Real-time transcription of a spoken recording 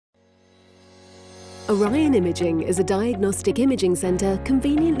Oryon Imaging is a diagnostic imaging centre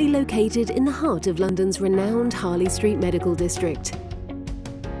conveniently located in the heart of London's renowned Harley Street Medical District.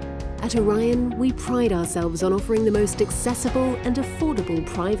 At Oryon, we pride ourselves on offering the most accessible and affordable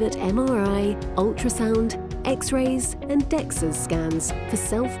private MRI, ultrasound, X-rays and DEXA scans for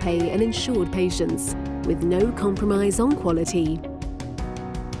self-pay and insured patients, with no compromise on quality.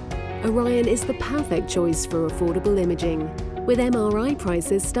 Oryon is the perfect choice for affordable imaging, with MRI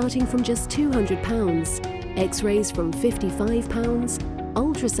prices starting from just £200, X-rays from £55,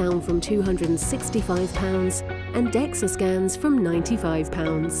 ultrasound from £265 and DEXA scans from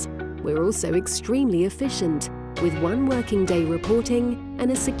 £95. We're also extremely efficient, with one working day reporting and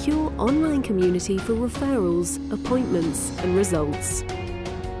a secure online community for referrals, appointments and results.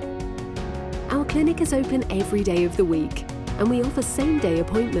 Our clinic is open every day of the week, and we offer same-day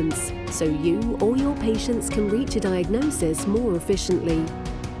appointments, so you or your patients can reach a diagnosis more efficiently.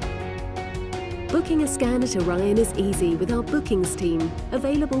 Booking a scan at Oryon is easy with our bookings team,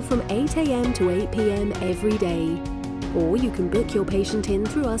 available from 8 AM to 8 PM every day. Or you can book your patient in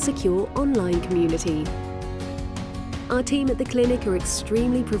through our secure online community. Our team at the clinic are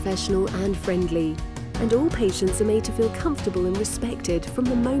extremely professional and friendly, and all patients are made to feel comfortable and respected from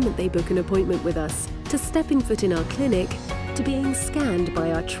the moment they book an appointment with us, to stepping foot in our clinic, to being scanned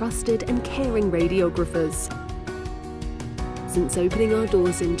by our trusted and caring radiographers. Since opening our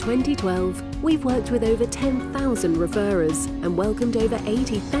doors in 2012, we've worked with over 10,000 referrers and welcomed over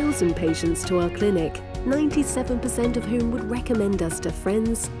 80,000 patients to our clinic, 97% of whom would recommend us to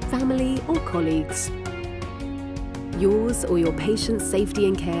friends, family or colleagues. Yours or your patient's safety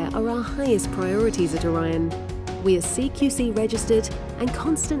and care are our highest priorities at Oryon. We are CQC registered and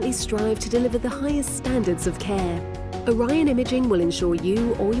constantly strive to deliver the highest standards of care. Oryon Imaging will ensure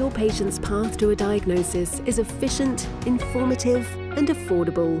you or your patient's path to a diagnosis is efficient, informative and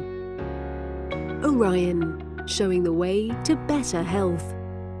affordable. Oryon, showing the way to better health.